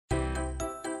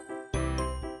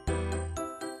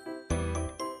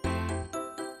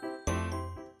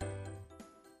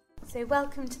So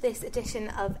welcome to this edition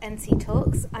of NC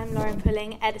Talks. I'm Lauren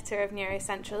Pulling, editor of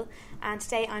NeuroCentral, and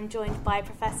today I'm joined by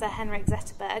Professor Henrik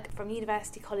Zetterberg from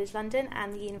University College London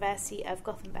and the University of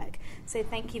Gothenburg. So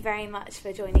thank you very much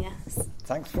for joining us.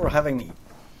 Thanks for having me.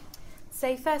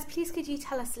 So first, please could you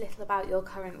tell us a little about your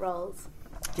current roles?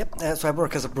 So I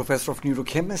work as a professor of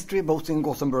neurochemistry both in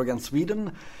Gothenburg and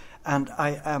Sweden, and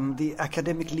I am the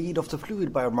academic lead of the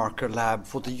fluid biomarker lab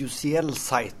for the UCL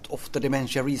site of the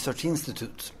Dementia Research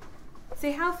Institute.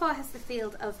 So how far has the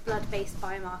field of blood-based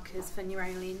biomarkers for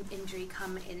neuronal injury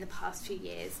come in the past few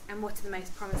years, and what are the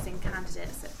most promising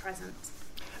candidates at present?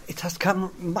 It has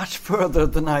come much further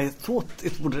than I thought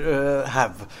it would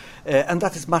have, and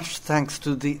that is much thanks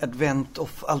to the advent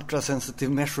of ultra-sensitive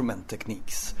measurement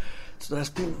techniques. So there's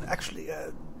been actually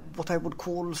what I would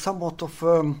call somewhat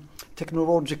of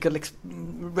technological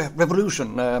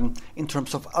revolution in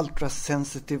terms of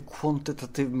ultra-sensitive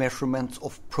quantitative measurements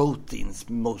of proteins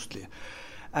mostly.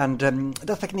 And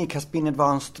that technique has been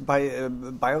advanced by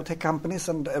biotech companies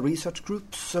and research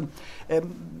groups.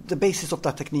 The basis of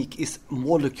that technique is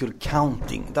molecule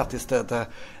counting. That is the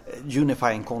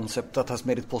unifying concept that has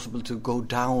made it possible to go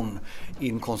down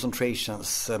in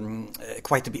concentrations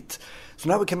quite a bit. So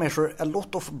now we can measure a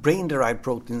lot of brain-derived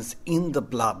proteins in the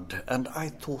blood. And I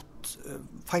thought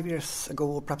 5 years ago,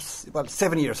 or perhaps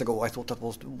 7 years ago, I thought that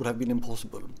would have been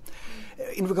impossible.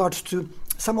 In regards to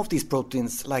some of these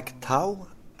proteins, like tau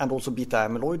and also beta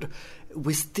amyloid,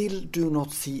 we still do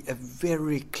not see a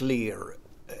very clear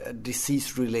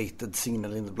disease-related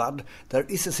signal in the blood. There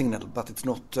is a signal, but it's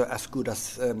not as good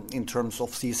as in terms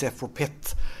of CSF or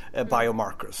PET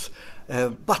biomarkers.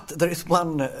 But there is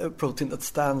one protein that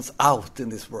stands out in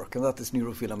this work, and that is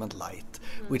neurofilament light,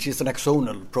 which is an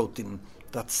axonal protein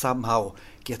that somehow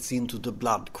gets into the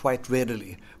blood quite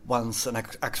readily once an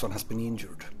axon has been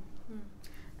injured.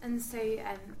 And so,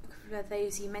 for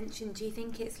those you mentioned, do you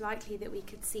think it's likely that we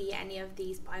could see any of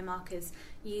these biomarkers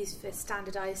used for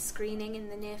standardised screening in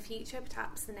the near future,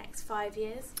 perhaps the next 5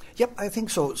 years? Yep, I think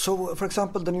so. So, for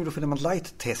example, the neurofilament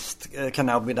light test can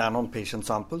now be done on patient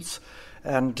samples.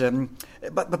 And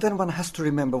but then one has to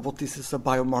remember what this is a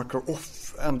biomarker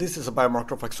of, and this is a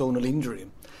biomarker of axonal injury.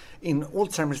 In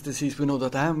Alzheimer's disease, we know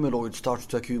that amyloid starts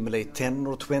to accumulate 10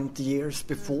 or 20 years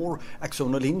before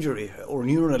axonal injury or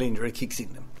neuronal injury kicks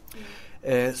in.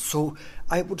 So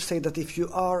I would say that if you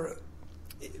are,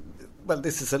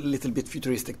 this is a little bit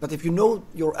futuristic, but if you know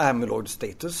your amyloid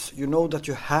status, you know that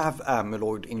you have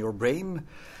amyloid in your brain,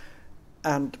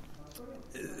 and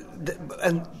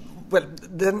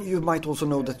then you might also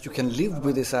know that you can live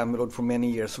with this amyloid for many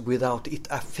years without it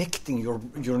affecting your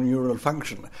neural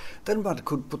function. Then one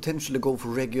could potentially go for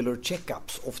regular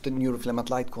checkups of the neurofilament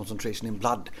light concentration in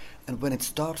blood, and when it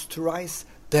starts to rise,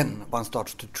 then one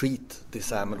starts to treat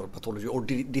this amyloid pathology or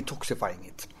detoxifying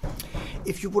it.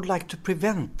 If you would like to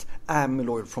prevent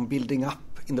amyloid from building up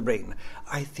in the brain,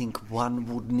 I think one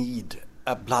would need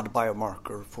a blood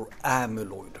biomarker for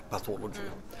amyloid pathology.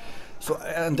 So,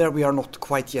 and there we are not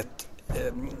quite yet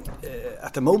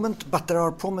at the moment, but there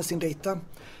are promising data.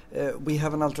 We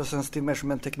have an ultrasensitive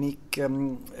measurement technique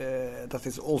that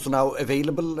is also now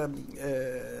available,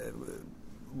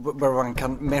 where one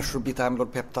can measure beta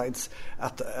amyloid peptides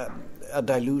at a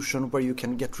dilution where you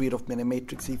can get rid of many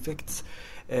matrix effects.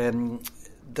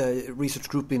 The research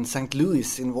group in St.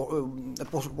 Louis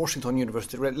at Washington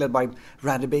University, led by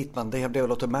Randy Bateman, they have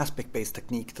developed a mass spec-based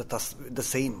technique that does the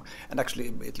same, and actually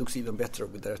it looks even better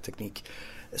with their technique.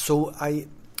 So I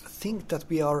think that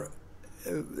we are.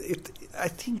 I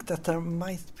think that there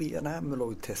might be an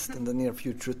amyloid test in the near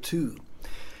future too.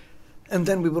 And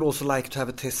then we would also like to have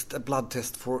a blood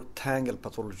test for tangle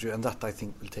pathology, and that I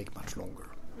think will take much longer.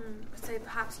 So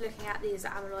perhaps looking at these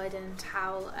amyloid and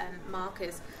tau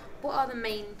markers, what are the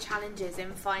main challenges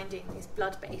in finding these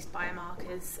blood-based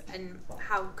biomarkers, and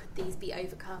how could these be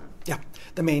overcome? Yeah,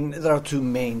 there are two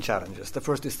main challenges. The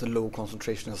first is the low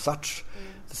concentration as such.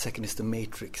 The second is the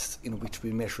matrix in which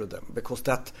we measure them, because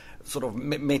that sort of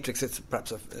matrix is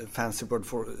perhaps a fancy word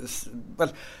for,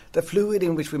 the fluid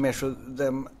in which we measure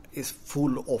them is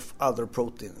full of other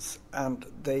proteins, and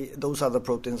those other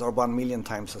proteins are 1 million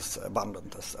times as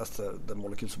abundant as the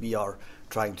molecules we are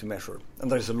trying to measure. And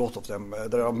there is a lot of them.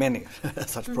 There are many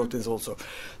such proteins also.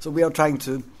 So we are trying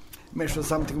to measure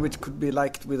something which could be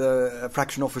liked with a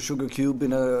fraction of a sugar cube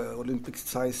in an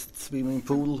Olympic-sized swimming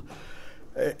pool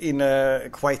in a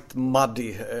quite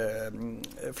muddy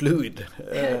fluid.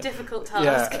 Difficult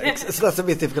task. Yeah, so that's a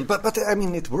bit difficult. But I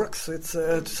mean, it works. It's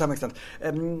to some extent.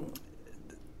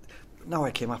 Now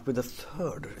I came up with a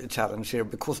third challenge here,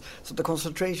 because so the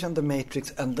concentration, the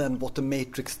matrix, and then what the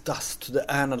matrix does to the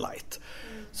analyte.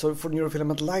 So for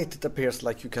neurofilament light, it appears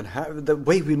like you can have, the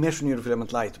way we measure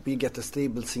neurofilament light, we get a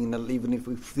stable signal even if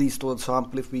we freeze-store the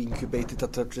sample, if we incubate it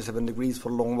at 37 degrees for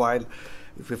a long while.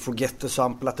 If we forget the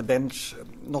sample at the bench,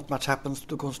 not much happens to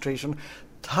the concentration.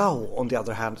 Tau, on the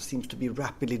other hand, seems to be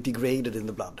rapidly degraded in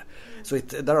the blood. So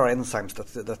there are enzymes that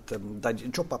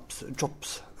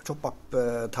chop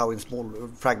up tau in small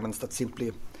fragments that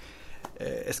simply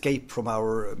escape from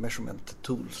our measurement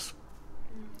tools.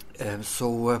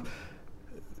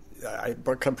 I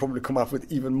can probably come up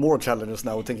with even more challenges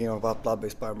now thinking about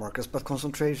blood-based biomarkers, but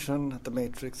concentration, the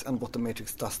matrix, and what the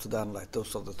matrix does to the analyte,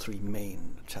 those are the three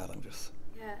main challenges.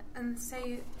 Yeah, and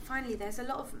so finally there's a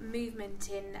lot of movement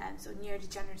in sort of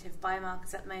neurodegenerative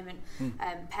biomarkers at the moment,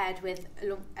 paired with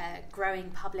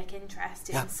growing public interest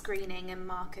in screening and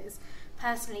markers.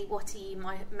 Personally, what are you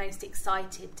most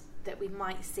excited that we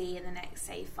might see in the next,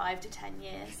 say, 5 to 10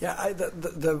 years? Yeah,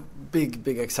 the big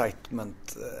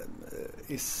excitement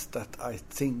is that I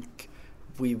think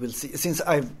we will see, since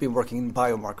I've been working in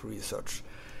biomarker research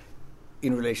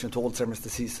in relation to Alzheimer's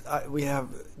disease, we have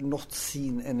not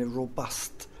seen any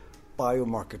robust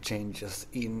biomarker changes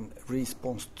in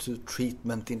response to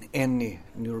treatment in any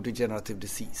neurodegenerative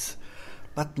disease.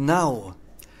 But now,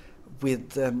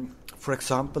 with, for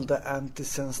example, the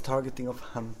antisense targeting of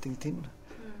Huntington,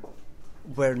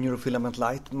 where neurofilament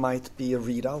light might be a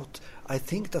readout, I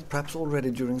think that perhaps already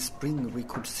during spring we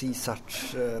could see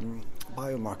such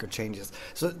biomarker changes.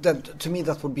 So then, to me,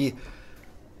 that would be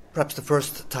perhaps the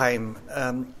first time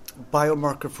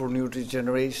biomarker for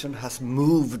neurodegeneration has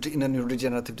moved in a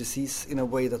neurodegenerative disease in a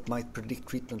way that might predict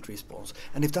treatment response.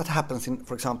 And if that happens in,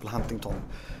 for example, Huntington,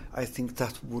 I think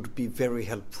that would be very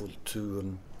helpful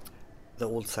to the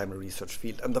Alzheimer research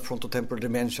field and the frontotemporal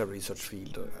dementia research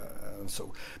field. And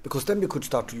so, because then we could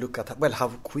start to look at, well, how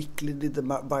quickly did the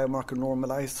biomarker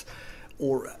normalize,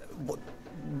 or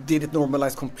did it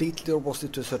normalize completely, or was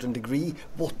it to a certain degree?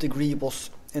 What degree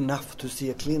was enough to see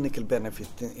a clinical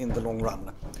benefit in the long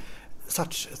run?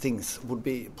 Such things would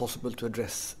be possible to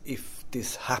address if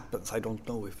this happens. I don't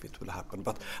know if it will happen,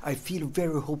 but I feel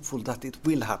very hopeful that it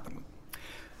will happen.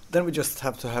 Then we just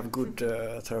have to have good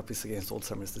therapies against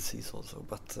Alzheimer's disease also.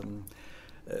 But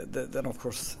then, of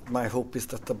course, my hope is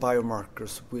that the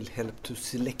biomarkers will help to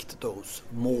select those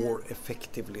more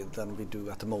effectively than we do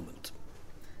at the moment.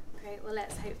 Great. Well,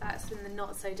 let's hope that's in the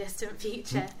not-so-distant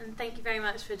future. And thank you very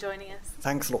much for joining us.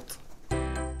 Thanks a lot.